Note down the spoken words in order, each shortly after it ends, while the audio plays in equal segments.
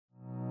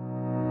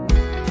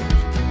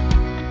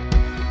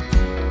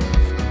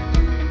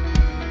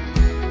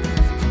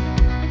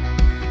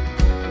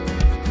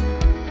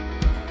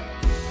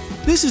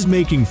This is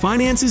Making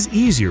Finances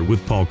Easier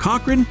with Paul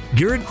Cochran,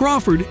 Garrett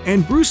Crawford,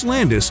 and Bruce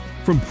Landis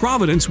from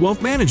Providence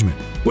Wealth Management.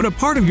 When a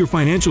part of your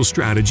financial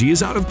strategy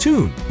is out of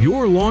tune,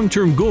 your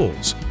long-term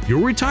goals, your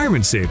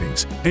retirement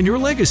savings, and your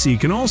legacy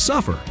can all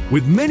suffer.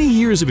 With many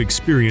years of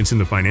experience in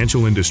the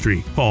financial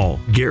industry, Paul,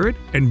 Garrett,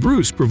 and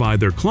Bruce provide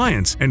their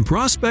clients and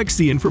prospects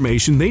the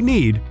information they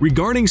need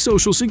regarding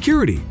Social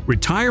Security,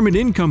 retirement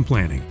income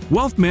planning,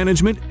 wealth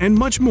management, and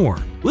much more.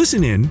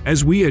 Listen in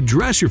as we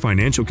address your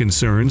financial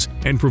concerns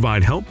and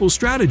provide helpful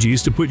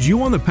strategies to put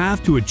you on the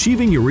path to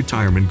achieving your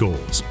retirement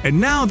goals. And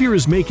now here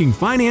is Making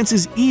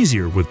Finances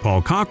Easier with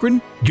Paul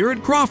Cochran,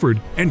 Garrett Crawford,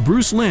 and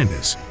Bruce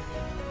Landis.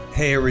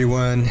 Hey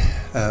everyone,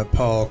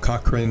 Paul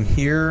Cochran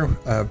here,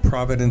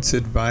 Providence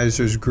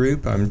Advisors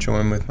Group. I'm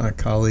joined with my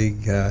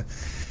colleague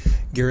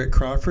Garrett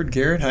Crawford.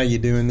 Garrett, how you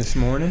doing this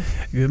morning?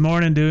 Good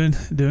morning, doing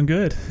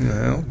good.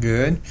 Well,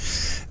 good.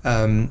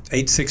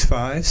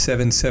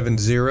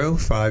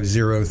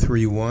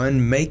 865-770-5031,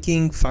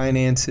 Making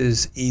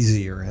Finances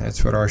Easier.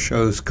 That's what our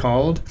show's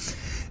called,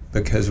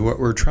 because what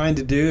we're trying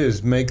to do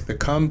is make the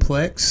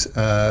complex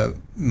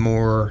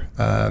more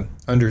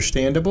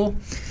understandable,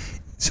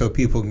 so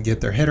people can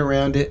get their head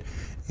around it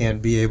and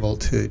be able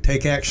to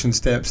take action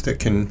steps that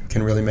can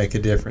really make a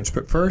difference.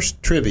 But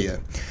first, trivia.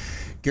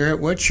 Garrett,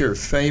 what's your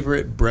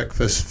favorite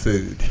breakfast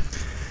food?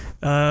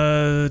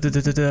 I've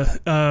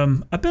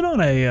been on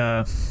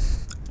a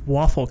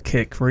waffle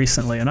kick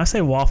recently, and I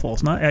say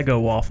waffles, not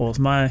Eggo waffles.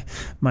 My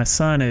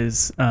son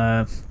is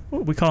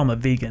we call him a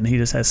vegan. He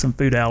just has some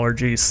food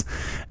allergies,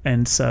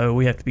 and so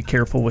we have to be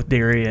careful with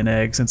dairy and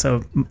eggs. And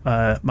so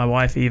my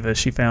wife Eva,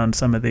 she found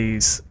some of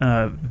these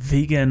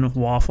vegan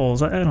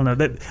waffles. I don't know,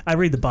 that I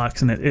read the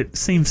box and it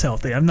seems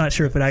healthy. I'm not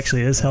sure if it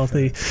actually is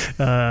healthy,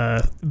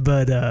 but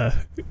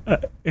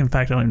in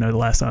fact I don't even know the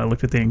last time I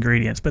looked at the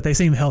ingredients, but they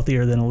seem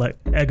healthier than an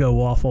Eggo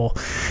waffle.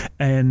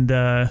 And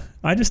I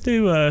just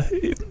do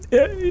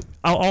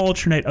I'll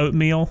alternate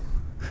oatmeal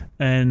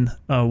and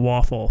a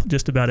waffle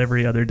just about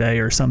every other day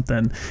or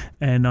something.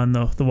 And on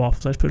the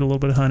waffles, I just put a little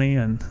bit of honey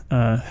and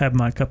have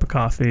my cup of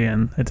coffee,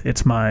 and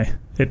it's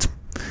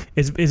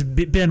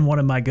been one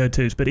of my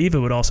go-tos. But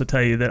Eva would also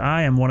tell you that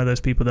I am one of those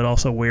people that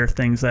also wear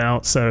things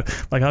out. So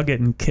like I'll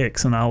get in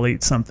kicks and I'll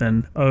eat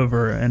something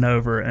over and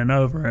over and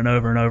over and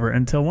over and over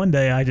until one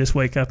day I just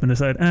wake up and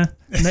decide,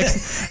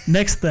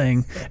 next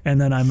thing, and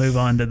then I move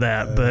on to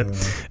that. But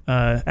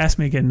ask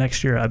me again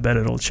next year, I bet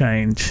it'll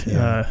change.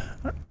 Yeah.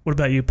 What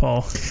about you,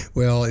 Paul?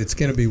 Well, it's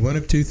going to be one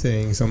of two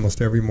things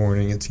almost every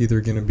morning. It's either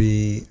going to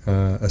be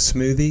a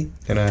smoothie,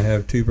 and I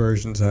have two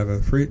versions. I have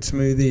a fruit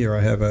smoothie, or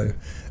I have a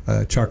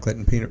chocolate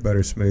and peanut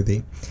butter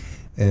smoothie.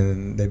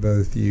 And they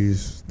both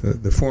use,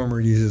 the former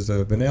uses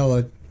a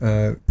vanilla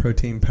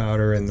protein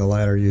powder, and the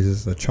latter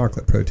uses a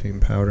chocolate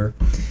protein powder.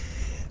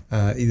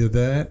 Either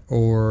that,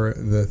 or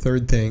the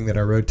third thing that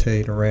I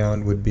rotate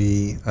around would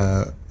be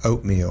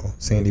oatmeal.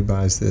 Sandy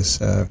buys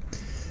this.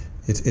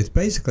 It's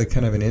basically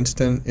kind of an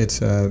instant.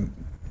 It's a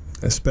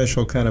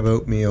special kind of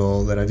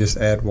oatmeal that I just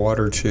add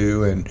water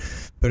to and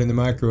put in the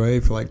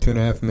microwave for like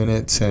 2.5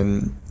 minutes,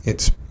 and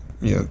it's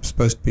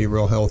supposed to be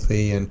real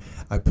healthy. And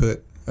I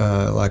put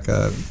like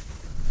a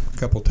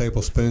couple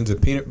tablespoons of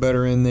peanut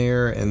butter in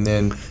there, and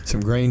then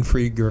some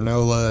grain-free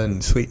granola,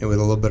 and sweeten it with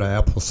a little bit of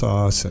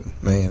applesauce. And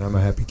man, I'm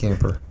a happy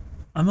camper.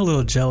 I'm a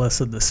little jealous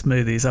of the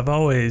smoothies. I've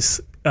always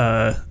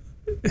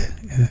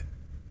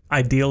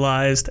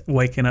idealized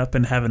waking up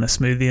and having a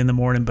smoothie in the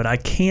morning, but I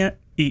can't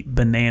eat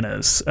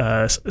bananas.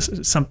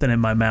 Something in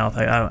my mouth.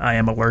 I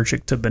am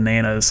allergic to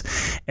bananas,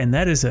 and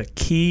that is a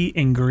key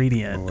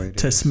ingredient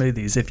to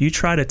smoothies. If you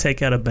try to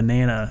take out a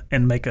banana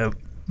and make a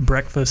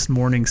breakfast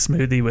morning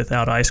smoothie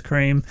without ice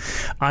cream,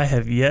 I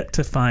have yet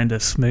to find a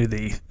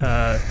smoothie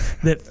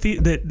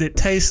that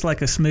tastes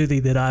like a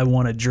smoothie that I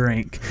want to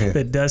drink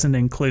that doesn't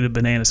include a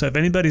banana. So if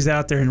anybody's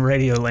out there in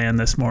Radio Land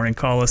this morning,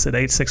 call us at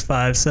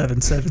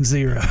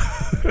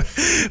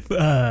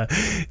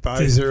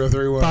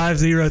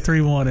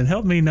 865-770-5031 and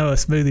help me know a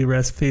smoothie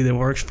recipe that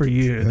works for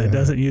you that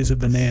doesn't use a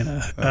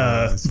banana.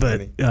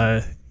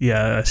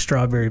 Yeah, a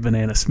strawberry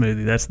banana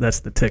smoothie.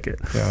 That's the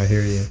ticket. Yeah, I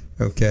hear you.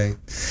 Okay.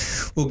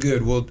 Well,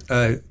 good. Well,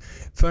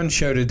 fun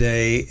show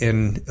today,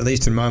 and at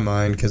least in my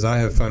mind, because I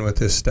have fun with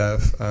this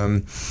stuff.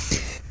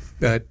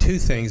 Two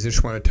things I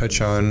just want to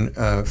touch on.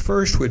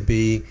 First would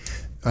be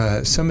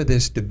some of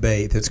this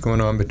debate that's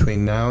going on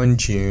between now and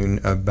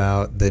June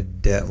about the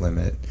debt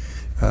limit.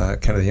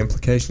 Kind of the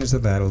implications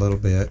of that a little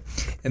bit.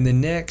 And then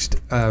next,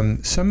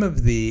 some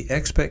of the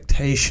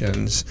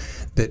expectations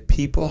that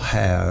people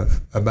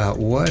have about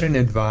what an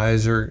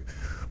advisor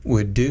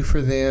would do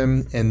for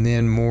them, and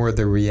then more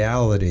the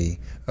reality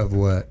of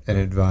what an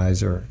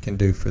advisor can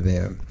do for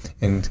them,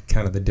 and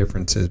kind of the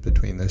differences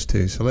between those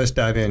two. So let's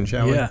dive in,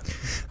 shall we?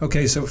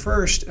 Okay, so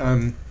first,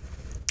 if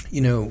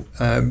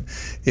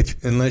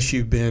unless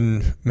you've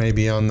been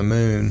maybe on the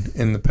moon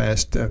in the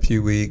past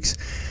few weeks,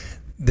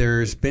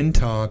 there's been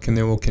talk, and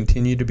there will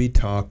continue to be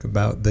talk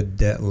about the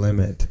debt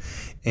limit.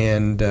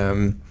 And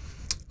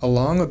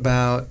along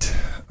about,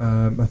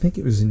 I think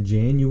it was in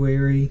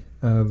January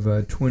of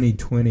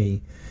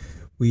 2020,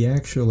 we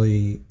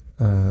actually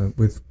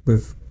with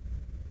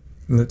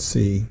let's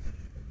see,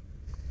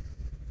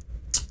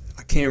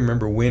 I can't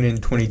remember when in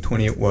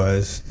 2020 it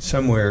was,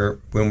 somewhere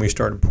when we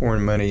started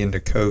pouring money into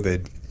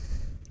COVID,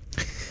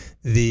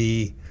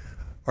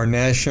 our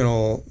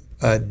national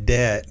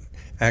debt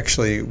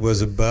actually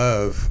was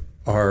above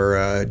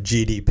our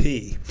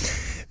GDP,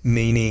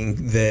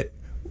 meaning that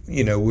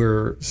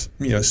we're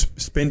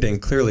spending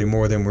clearly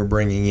more than we're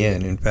bringing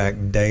in. In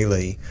fact,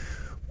 daily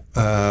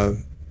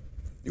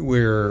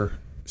we're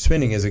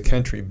spending as a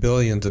country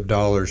billions of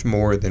dollars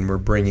more than we're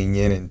bringing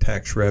in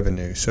tax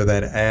revenue. So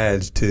that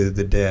adds to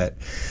the debt.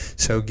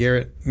 So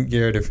Garrett,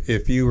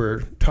 if you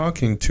were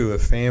talking to a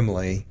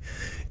family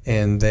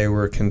and they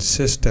were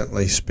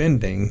consistently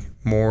spending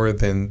more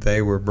than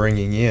they were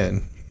bringing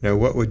in,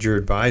 what would your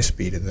advice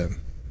be to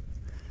them?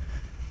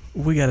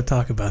 We got to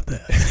talk about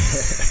that.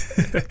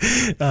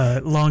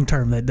 Long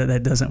term,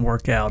 that doesn't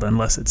work out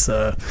unless it's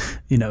there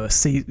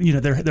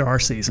are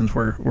seasons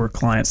where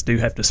clients do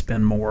have to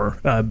spend more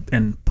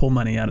and pull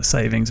money out of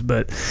savings,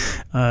 but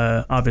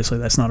obviously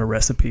that's not a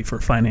recipe for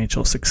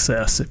financial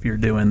success if you're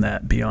doing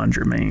that beyond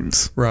your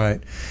means.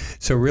 Right.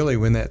 So really,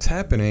 when that's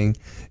happening,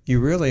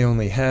 you really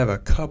only have a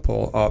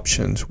couple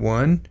options.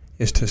 One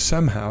is to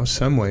somehow,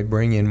 some way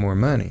bring in more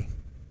money.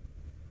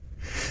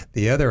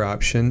 The other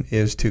option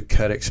is to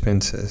cut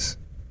expenses.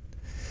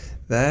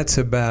 That's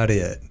about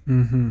it.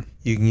 Mm-hmm.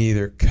 You can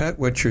either cut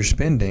what you're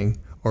spending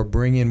or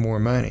bring in more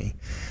money,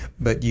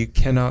 but you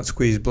cannot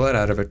squeeze blood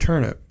out of a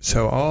turnip.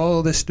 So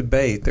all this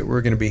debate that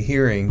we're going to be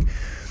hearing,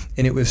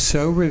 and it was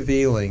so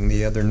revealing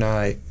the other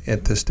night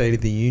at the State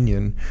of the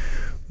Union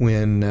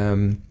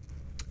when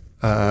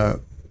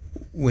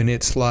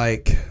it's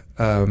like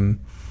a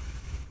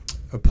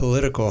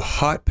political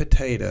hot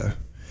potato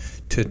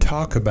to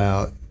talk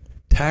about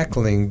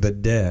tackling the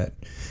debt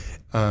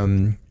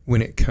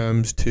when it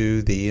comes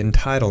to the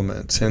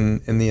entitlements.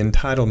 And the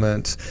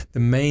entitlements, the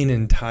main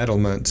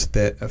entitlements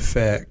that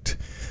affect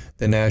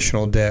the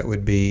national debt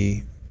would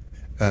be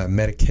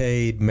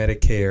Medicaid,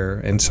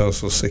 Medicare, and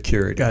Social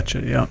Security.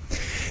 Gotcha, yeah.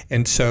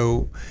 And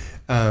so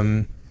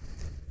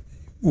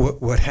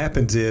what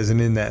happens is,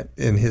 and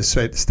in his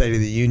State of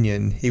the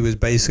Union, he was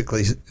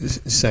basically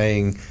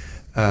saying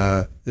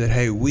that,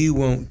 hey, we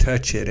won't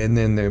touch it. And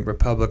then the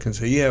Republicans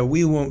say, yeah,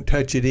 we won't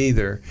touch it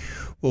either.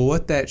 Well,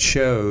 what that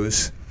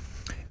shows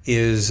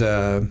is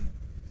a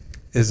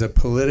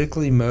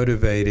politically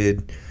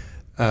motivated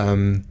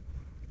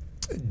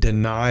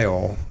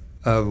denial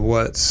of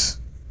what's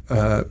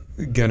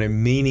going to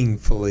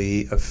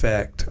meaningfully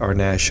affect our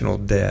national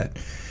debt.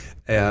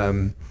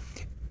 So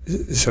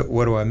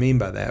what do I mean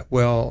by that?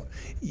 Well,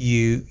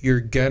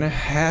 you're going to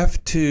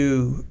have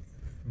to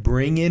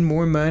bring in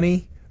more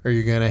money, or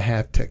you're going to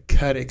have to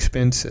cut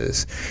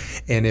expenses.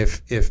 And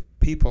if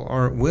people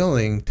aren't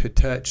willing to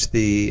touch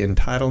the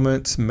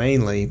entitlements,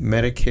 mainly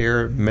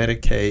Medicare,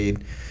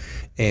 Medicaid,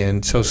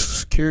 and Social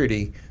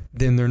Security,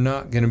 then they're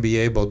not going to be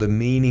able to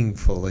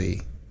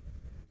meaningfully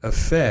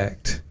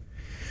affect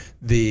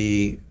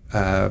the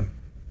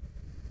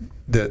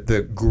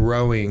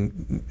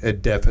growing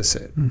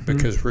deficit, mm-hmm.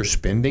 because we're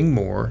spending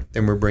more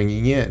than we're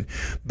bringing in.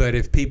 But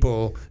if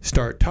people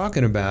start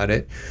talking about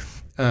it,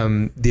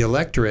 the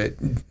electorate,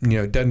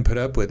 doesn't put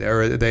up with it,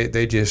 or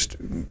they just,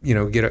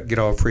 get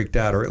all freaked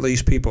out, or at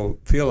least people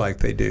feel like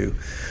they do.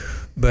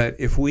 But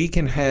if we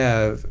can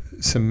have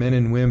some men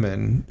and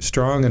women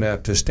strong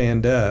enough to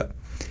stand up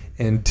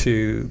and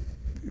to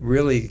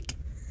really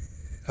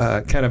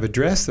kind of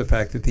address the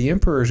fact that the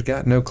emperor's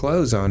got no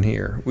clothes on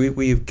here,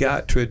 we've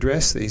got to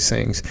address these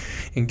things.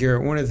 And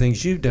Garrett, one of the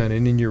things you've done,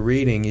 and in your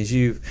reading, is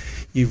you've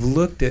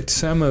looked at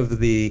some of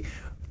the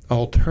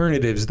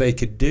alternatives they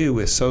could do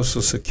with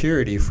Social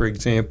Security, for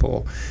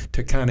example,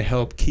 to kind of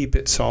help keep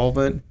it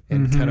solvent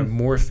and mm-hmm. kind of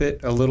morph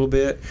it a little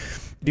bit.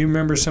 Do you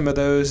remember some of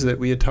those that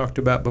we had talked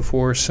about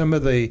before? Some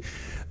of the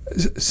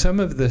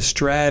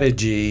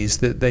strategies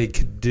that they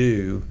could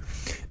do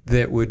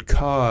that would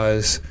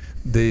cause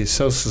the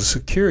Social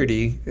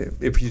Security,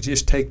 if you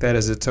just take that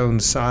as its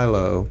own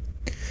silo,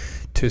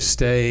 to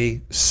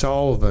stay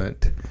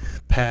solvent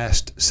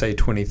past, say,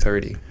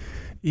 2030.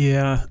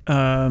 Yeah.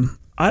 Paul,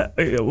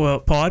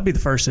 I'd be the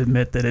first to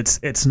admit that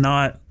it's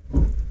not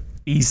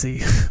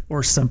easy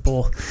or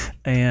simple,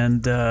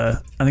 and I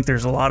think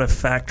there's a lot of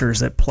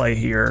factors at play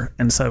here.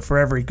 And so for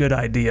every good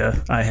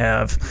idea I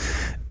have,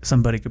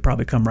 somebody could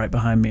probably come right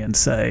behind me and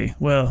say,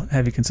 well,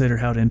 have you considered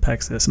how it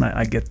impacts this? And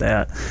I get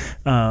that,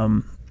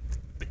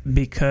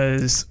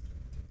 because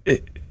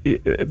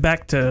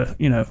back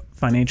to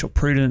financial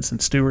prudence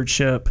and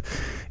stewardship.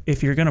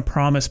 If you're going to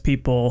promise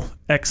people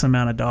X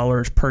amount of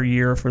dollars per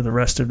year for the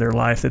rest of their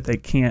life that they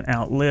can't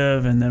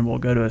outlive, and then we'll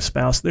go to a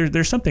spouse,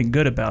 there's something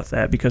good about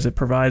that, because it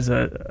provides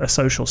a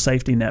social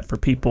safety net for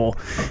people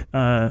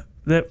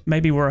that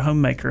maybe were a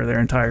homemaker their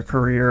entire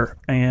career,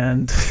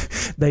 and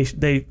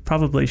they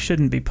probably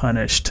shouldn't be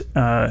punished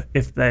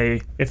if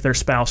their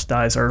spouse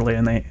dies early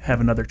and they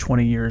have another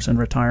 20 years in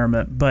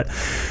retirement. But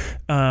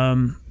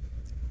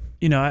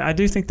I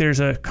do think there's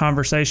a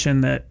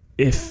conversation that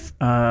if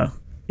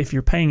if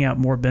you're paying out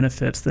more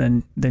benefits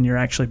than you're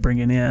actually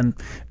bringing in,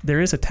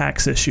 there is a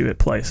tax issue at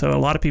play. So a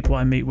lot of people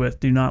I meet with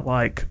do not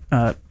like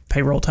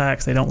payroll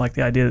tax. They don't like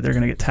the idea that they're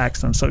going to get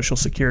taxed on Social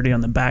Security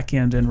on the back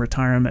end in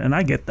retirement. And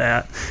I get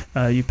that.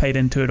 You paid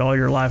into it all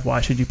your life.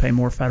 Why should you pay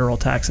more federal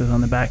taxes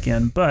on the back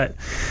end? But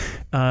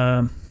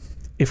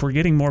if we're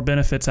getting more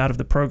benefits out of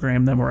the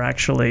program than we're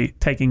actually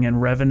taking in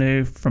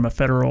revenue from a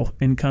federal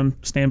income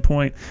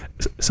standpoint,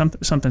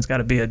 something's got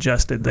to be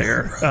adjusted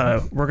there.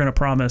 We're going to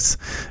promise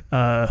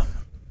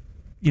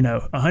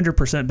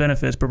 100%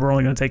 benefits, but we're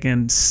only going to take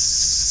in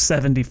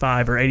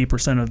 75 or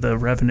 80% of the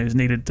revenues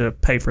needed to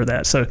pay for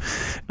that. So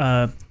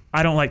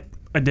I don't like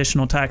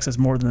additional taxes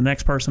more than the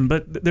next person,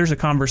 but there's a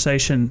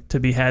conversation to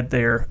be had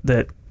there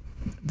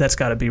that's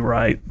got to be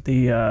right.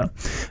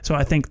 So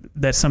I think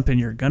that's something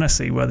you're going to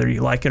see, whether you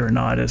like it or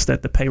not, is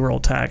that the payroll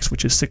tax,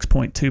 which is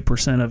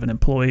 6.2% of an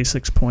employee,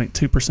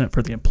 6.2%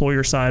 for the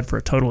employer side, for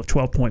a total of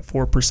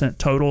 12.4%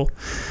 total.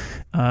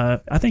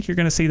 I think you're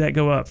going to see that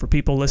go up for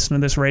people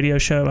listening to this radio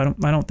show. I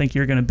don't think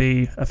you're going to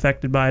be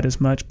affected by it as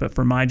much, but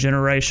for my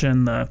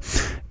generation, the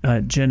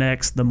Gen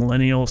X, the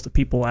millennials, the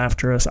people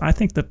after us, I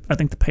think the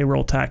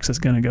payroll tax is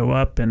going to go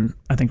up, and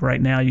I think right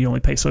now you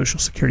only pay Social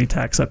Security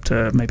tax up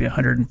to maybe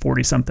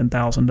 $140-something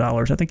thousand.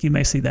 I think you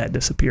may see that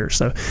disappear.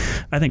 So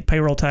I think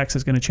payroll tax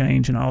is going to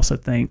change, and I also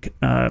think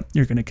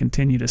you're going to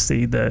continue to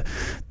see the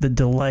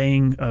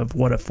delaying of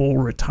what a full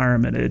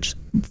retirement age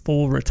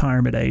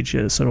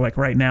is. So like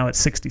right now it's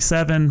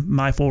 67.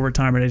 My full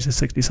retirement age is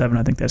 67.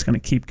 I think that's going to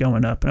keep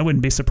going up. And I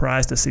wouldn't be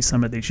surprised to see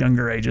some of these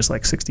younger ages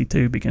like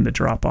 62 begin to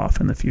drop off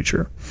in the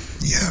future.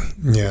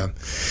 Yeah,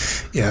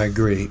 I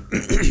agree.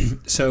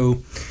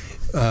 So,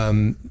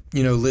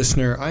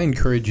 listener, I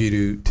encourage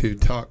you to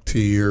talk to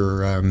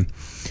your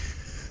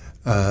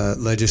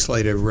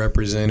legislative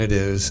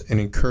representatives and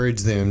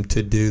encourage them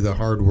to do the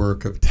hard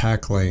work of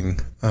tackling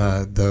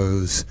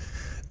those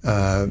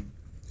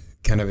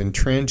kind of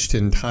entrenched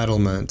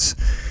entitlements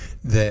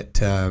that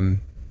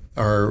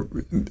are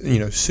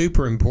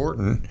super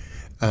important,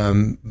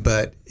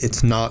 but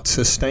it's not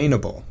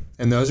sustainable.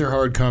 And those are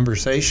hard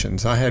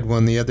conversations. I had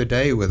one the other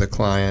day with a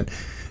client.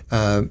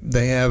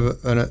 They have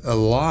a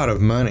lot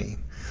of money,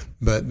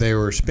 but they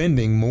were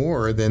spending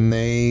more than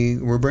they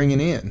were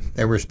bringing in.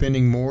 They were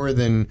spending more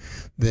than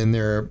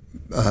their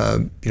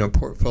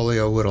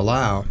portfolio would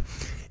allow,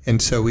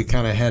 and so we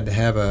kind of had to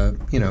have a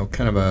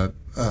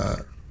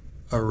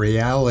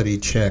reality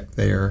check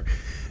there.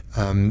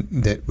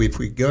 That if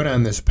we go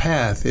down this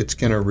path, it's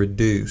going to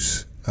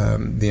reduce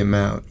the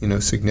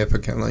amount,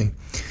 significantly.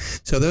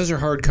 So those are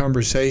hard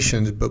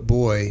conversations, but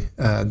boy,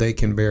 they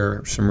can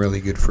bear some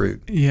really good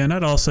fruit. Yeah, and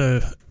I'd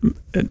also,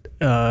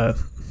 to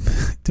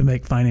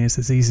make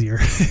finances easier,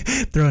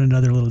 throw in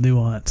another little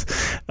nuance.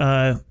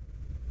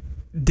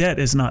 Debt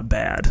is not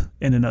bad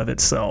in and of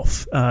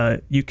itself.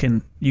 You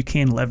can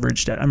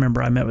leverage debt. I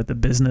remember I met with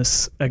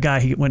a guy,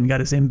 he went and got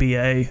his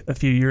MBA a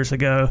few years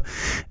ago,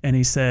 and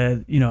he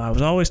said, I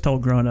was always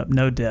told growing up,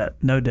 no debt,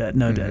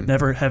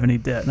 never have any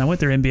debt. And I went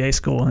through MBA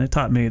school, and it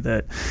taught me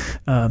that,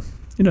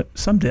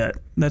 some debt,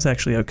 that's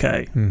actually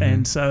okay. Mm-hmm.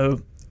 And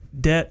so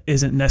debt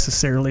isn't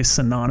necessarily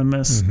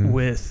synonymous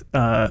with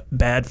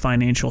bad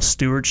financial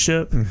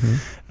stewardship.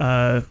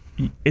 Mm-hmm.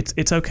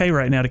 It's okay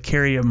right now to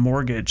carry a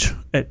mortgage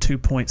at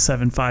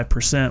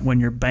 2.75% when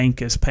your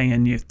bank is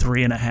paying you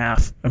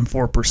 3.5% and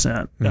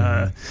 4%.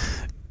 Mm-hmm.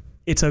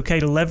 It's okay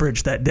to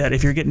leverage that debt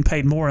if you're getting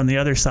paid more on the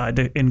other side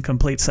in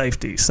complete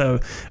safety. So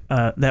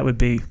that would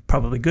be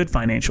probably good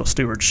financial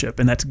stewardship,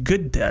 and that's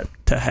good debt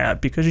to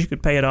have because you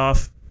could pay it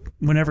off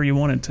whenever you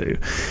wanted to.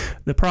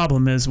 The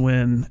problem is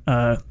when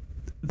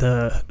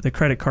the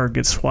credit card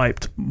gets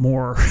swiped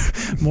more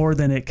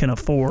than it can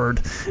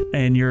afford,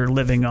 and you're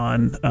living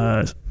on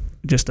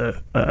just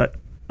a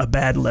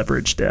bad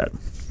leverage debt.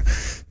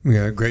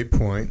 Yeah, great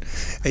point.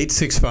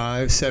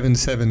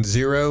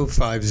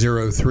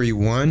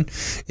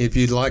 865-770-5031. If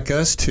you'd like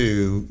us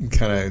to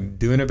kind of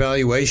do an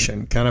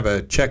evaluation, kind of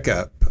a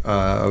checkup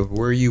of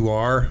where you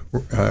are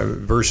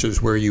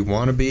versus where you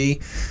want to be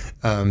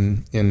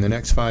in the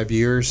next 5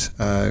 years,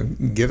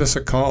 give us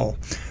a call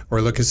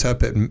or look us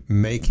up at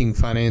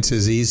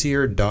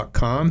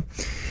makingfinanceseasier.com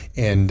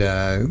and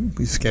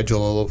schedule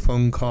a little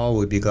phone call.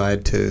 We'd be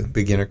glad to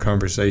begin a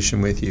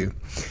conversation with you.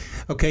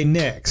 Okay,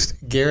 next,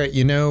 Garrett,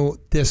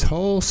 this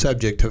whole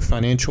subject of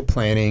financial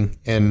planning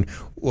and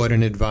what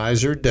an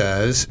advisor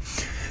does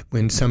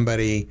when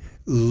somebody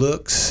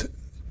looks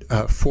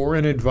for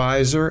an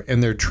advisor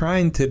and they're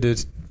trying to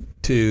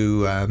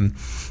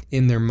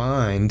in their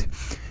mind,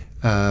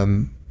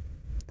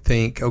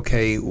 think,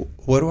 okay,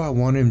 what do I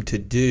want him to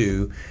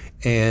do?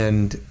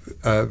 And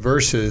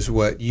versus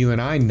what you and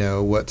I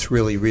know, what's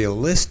really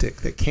realistic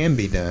that can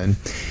be done.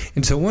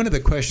 And so one of the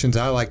questions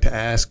I like to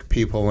ask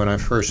people when I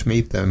first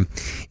meet them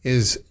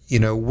is,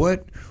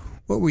 what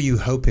were you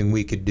hoping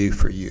we could do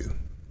for you?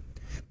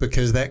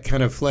 Because that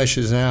kind of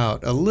fleshes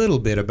out a little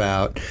bit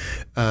about,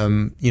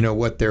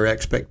 what their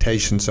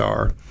expectations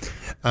are.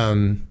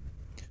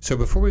 So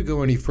before we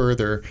go any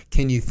further,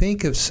 can you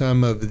think of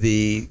some of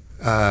the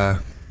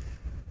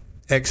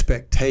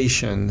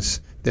expectations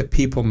that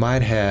people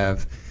might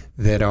have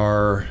that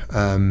are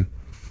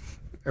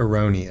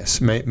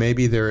erroneous.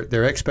 Maybe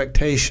their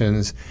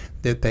expectations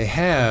that they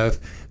have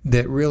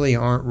that really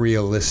aren't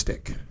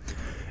realistic.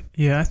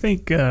 Yeah, I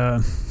think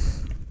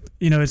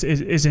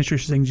it's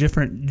interesting.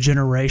 Different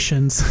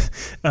generations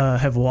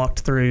have walked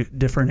through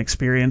different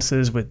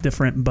experiences with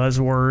different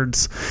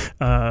buzzwords,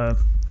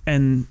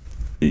 and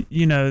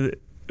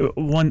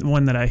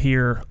one that I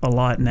hear a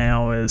lot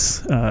now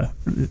is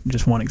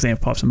just one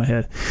example pops in my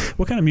head.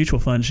 What kind of mutual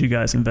funds do you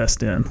guys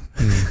invest in?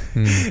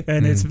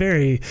 And it's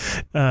very,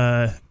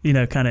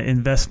 kind of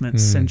investment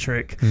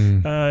centric.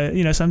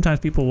 Sometimes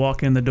people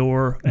walk in the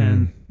door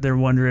and they're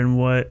wondering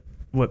what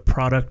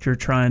product you're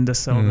trying to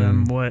sell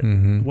them,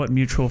 what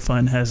mutual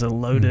fund has a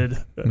loaded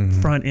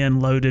front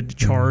end loaded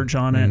charge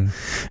on it,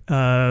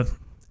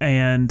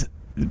 and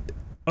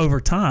over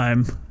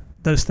time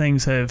those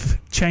things have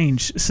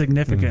changed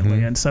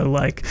significantly. And so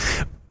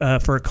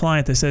for a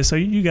client that says, so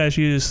you guys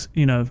use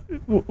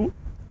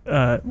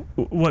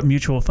what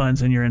mutual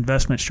funds in your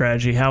investment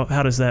strategy,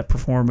 how does that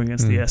perform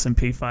against the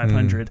S&P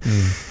 500?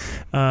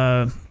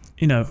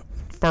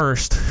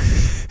 First,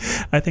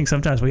 I think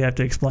sometimes we have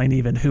to explain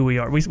even who we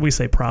are. We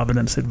say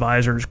Providence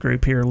Advisors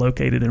Group here,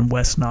 located in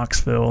West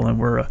Knoxville, and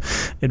we're a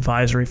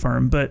advisory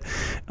firm. But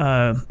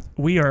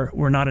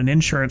we're not an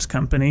insurance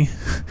company.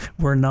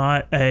 We're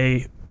not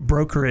a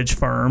brokerage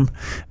firm.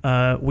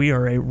 We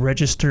are a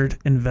registered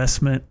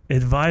investment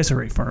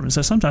advisory firm.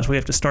 So sometimes we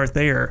have to start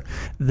there,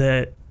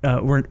 that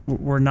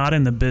we're not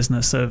in the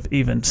business of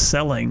even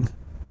selling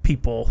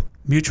people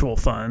mutual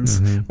funds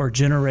or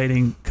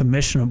generating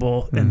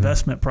commissionable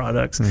investment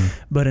products,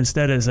 but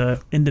instead, as a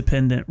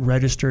independent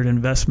registered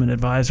investment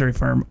advisory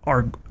firm,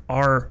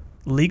 our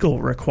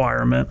legal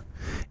requirement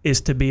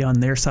is to be on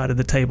their side of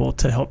the table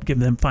to help give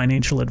them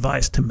financial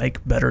advice to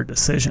make better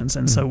decisions.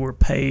 And so we're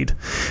paid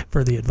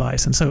for the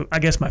advice. And so I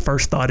guess my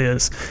first thought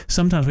is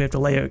sometimes we have to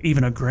lay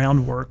even a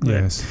groundwork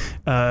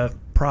that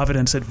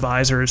Providence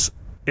Advisors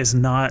is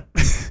not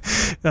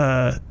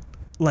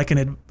like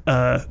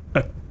a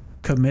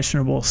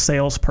commissionable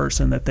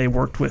salesperson that they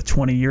worked with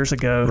 20 years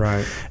ago.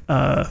 Right.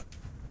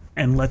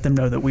 And let them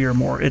know that we are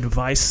more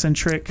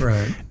advice-centric.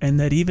 Right. And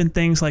that even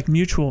things like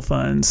mutual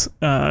funds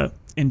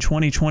in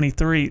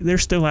 2023, they're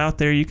still out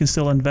there. You can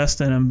still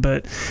invest in them,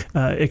 but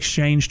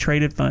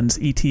exchange-traded funds,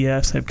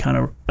 ETFs, have kind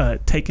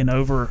of taken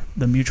over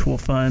the mutual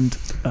fund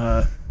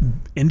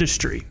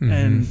industry.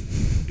 And,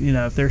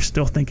 if they're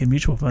still thinking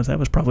mutual funds, that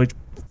was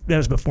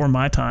before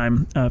my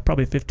time,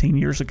 probably 15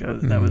 years ago.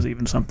 That was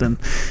even something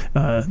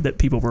that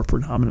people were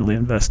predominantly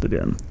invested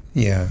in.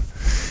 Yeah,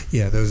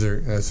 those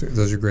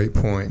are great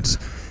points.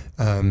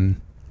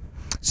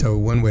 So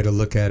one way to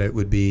look at it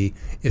would be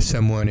if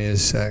someone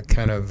is we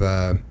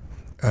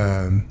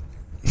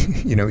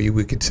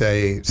could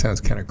say, it sounds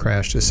kind of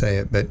crass to say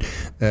it, but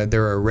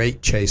they're a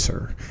rate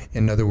chaser.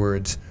 In other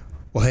words,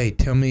 well, hey,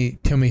 tell me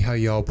how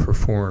y'all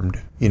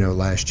performed,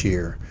 last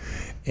year,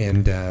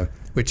 and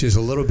which is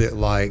a little bit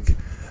like,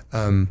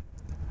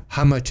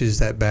 how much is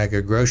that bag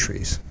of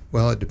groceries?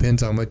 Well, it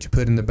depends on what you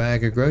put in the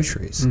bag of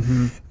groceries,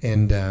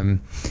 and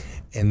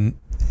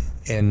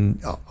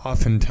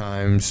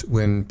oftentimes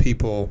when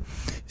people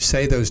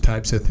say those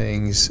types of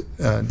things,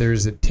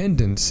 there's a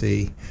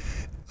tendency.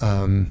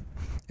 And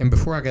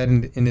before I got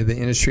into the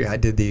industry, I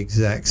did the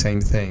exact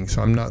same thing.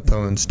 So I'm not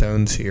throwing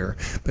stones here.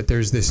 But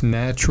there's this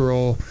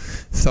natural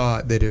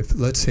thought that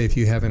let's say if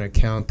you have an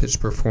account that's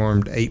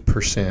performed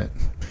 8%,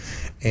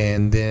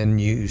 and then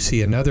you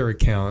see another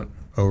account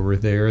over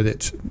there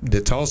that's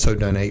also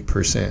done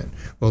 8%.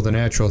 Well, the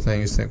natural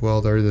thing is think,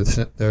 well, they're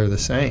the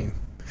same.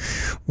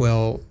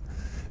 Well,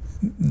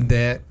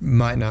 that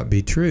might not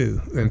be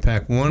true. In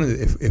fact,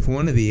 if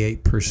one of the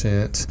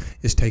 8%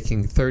 is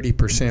taking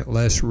 30%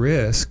 less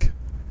risk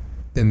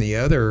than the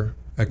other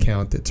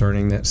account that's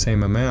earning that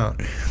same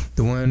amount,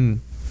 the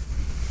one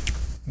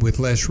with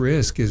less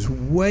risk is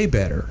way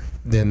better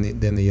than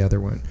the other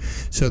one.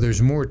 So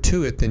there's more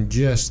to it than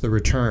just the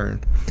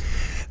return.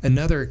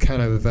 Another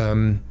kind of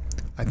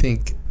I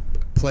think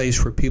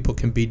place where people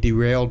can be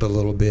derailed a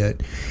little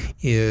bit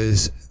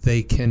is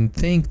they can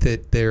think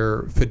that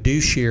their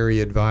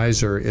fiduciary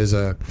advisor is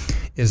a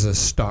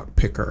stock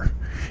picker,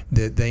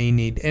 that they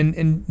need,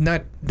 and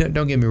not,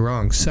 don't get me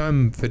wrong,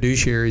 some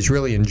fiduciaries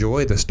really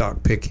enjoy the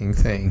stock picking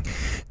thing.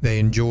 They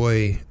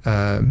enjoy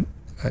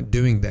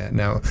doing that.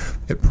 Now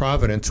at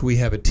Providence, we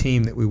have a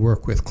team that we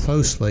work with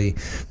closely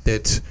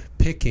that's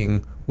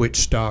picking which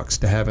stocks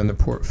to have in the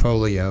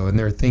portfolio, and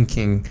they're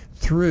thinking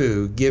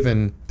through,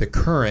 given the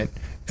current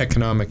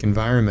economic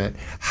environment,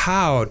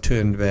 how to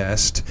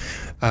invest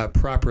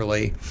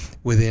properly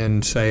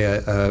within, say,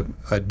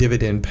 a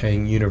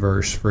dividend-paying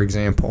universe, for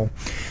example.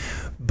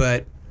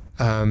 But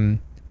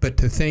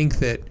to think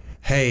that,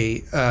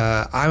 hey,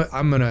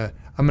 I'm gonna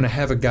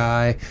have a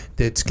guy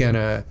that's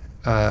gonna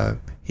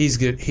he's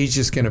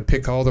just gonna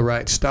pick all the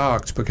right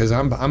stocks because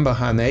I'm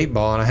behind the 8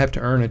 ball and I have to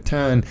earn a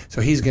ton,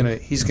 so he's gonna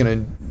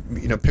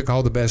pick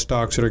all the best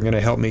stocks that are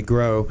gonna help me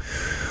grow.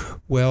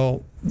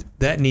 Well,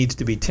 that needs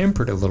to be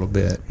tempered a little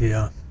bit.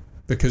 Yeah.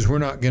 because we're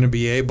not going to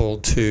be able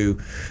to,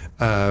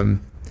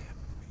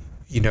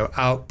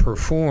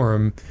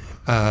 outperform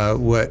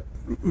what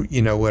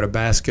a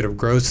basket of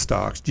growth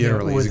stocks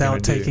generally is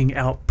going to do. Without taking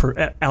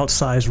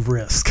outsized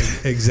risk.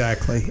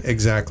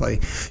 Exactly.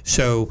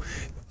 So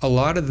a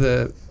lot of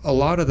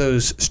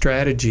those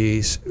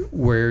strategies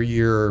where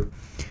you're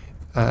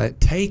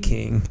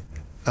taking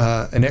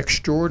an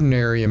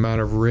extraordinary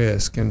amount of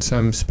risk and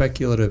some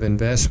speculative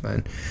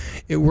investment,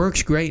 it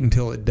works great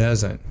until it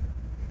doesn't.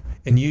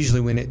 And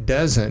usually when it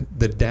doesn't,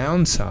 the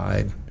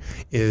downside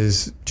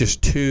is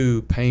just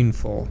too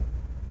painful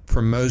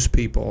for most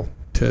people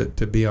to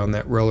be on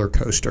that roller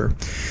coaster.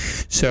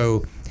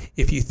 So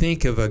if you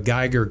think of a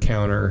Geiger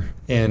counter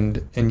and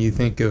you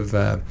think of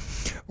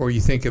or you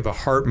think of a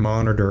heart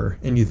monitor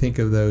and you think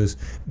of those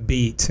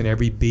beats, and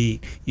every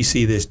beat you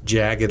see this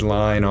jagged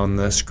line on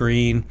the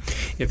screen.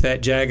 If that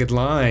jagged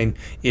line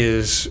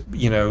is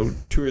 2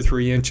 or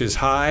 3 inches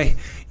high,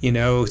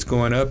 it's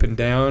going up and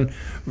down,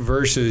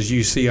 versus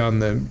you see on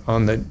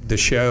the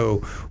show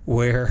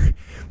where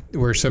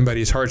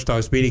somebody's heart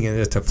stops beating and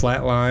it's a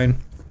flat line.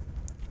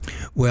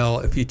 Well,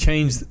 if you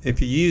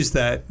use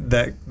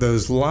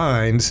those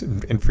lines,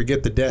 and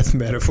forget the death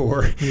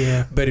metaphor,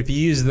 but if you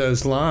use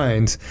those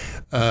lines,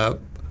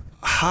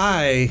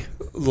 high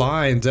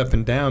lines up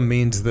and down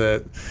means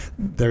that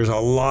there's a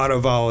lot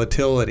of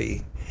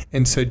volatility.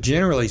 And so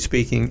generally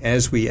speaking,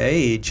 as we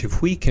age,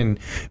 if we can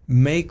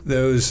make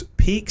those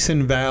peaks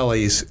and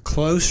valleys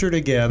closer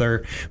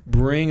together,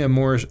 bring a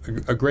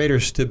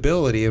greater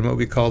stability in what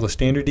we call the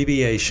standard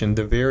deviation,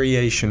 the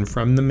variation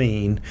from the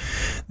mean,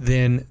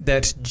 then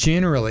that's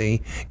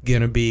generally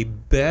going to be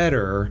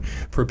better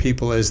for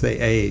people as they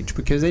age,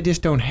 because they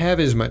just don't have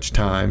as much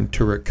time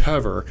to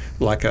recover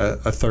like a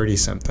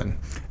 30-something.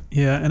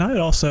 Yeah, and I would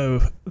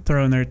also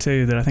throw in there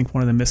too that I think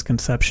one of the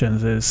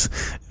misconceptions is,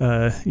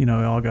 we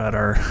all got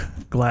our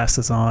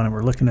glasses on and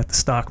we're looking at the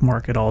stock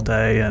market all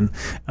day, and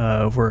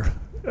we're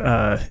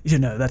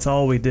that's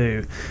all we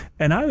do.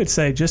 And I would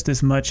say, just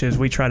as much as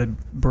we try to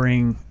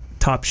bring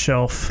top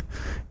shelf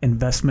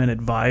investment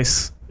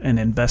advice and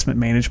investment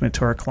management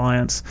to our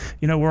clients,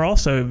 we're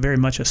also very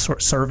much a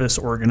service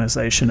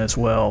organization as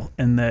well,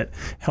 in that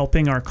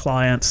helping our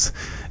clients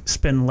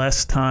spend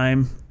less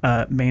time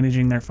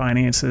managing their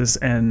finances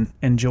and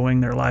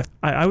enjoying their life.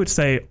 I would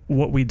say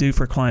what we do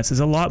for clients is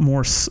a lot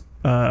more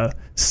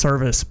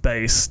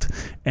service-based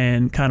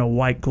and kind of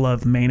white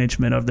glove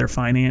management of their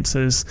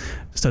finances,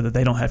 so that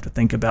they don't have to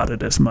think about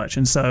it as much.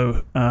 And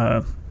so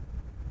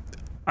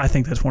I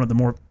think that's one of the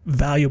more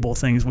valuable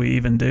things we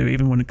even do,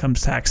 even when it comes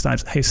to tax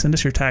times. Hey, send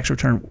us your tax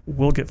return.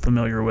 We'll get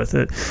familiar with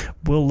it.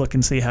 We'll look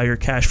and see how your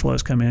cash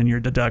flows come in, your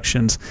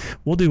deductions.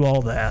 We'll do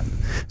all that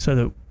so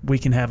that we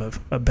can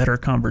have a better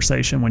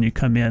conversation when you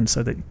come in,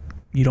 so that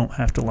you don't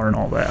have to learn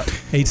all that.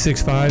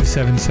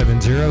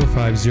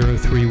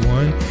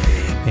 865-770-5031,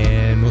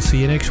 and we'll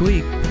see you next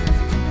week.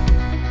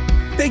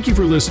 Thank you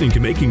for listening to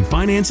Making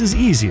Finances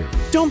Easier.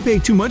 Don't pay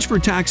too much for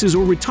taxes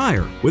or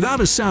retire without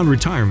a sound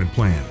retirement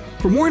plan.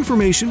 For more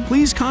information,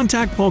 please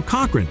contact Paul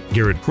Cochran,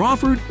 Garrett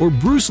Crawford, or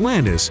Bruce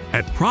Landis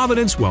at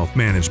Providence Wealth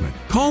Management.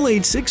 Call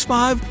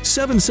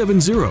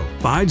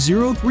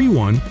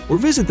 865-770-5031 or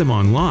visit them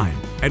online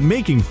at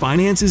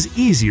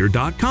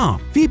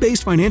makingfinanceseasier.com.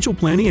 Fee-based financial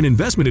planning and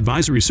investment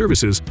advisory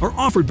services are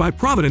offered by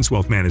Providence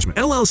Wealth Management,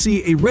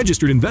 LLC, a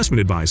registered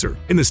investment advisor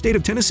in the state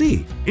of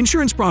Tennessee.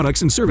 Insurance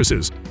products and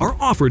services are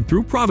offered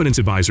through Providence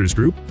Advisors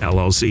Group,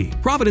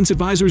 LLC. Providence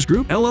Advisors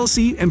Group,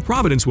 LLC, and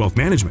Providence Wealth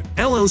Management,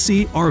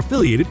 LLC are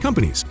affiliated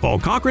companies. Paul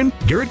Cochran,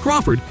 Garrett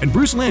Crawford, and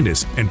Bruce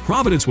Landis and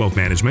Providence Wealth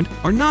Management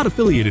are not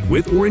affiliated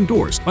with or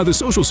endorsed by the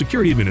Social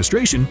Security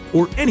Administration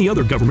or any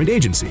other government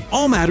agency.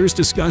 All matters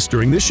discussed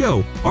during this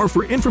show are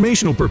for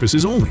informational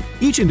purposes only.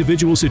 Each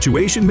individual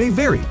situation may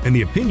vary, and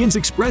the opinions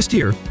expressed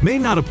here may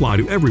not apply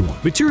to everyone.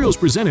 Materials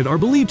presented are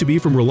believed to be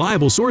from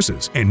reliable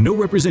sources, and no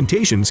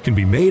representations can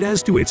be made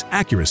as to its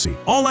accuracy.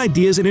 All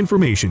ideas and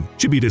information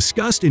should be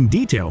discussed in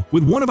detail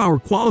with one of our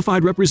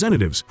qualified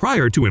representatives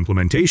prior to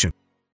implementation.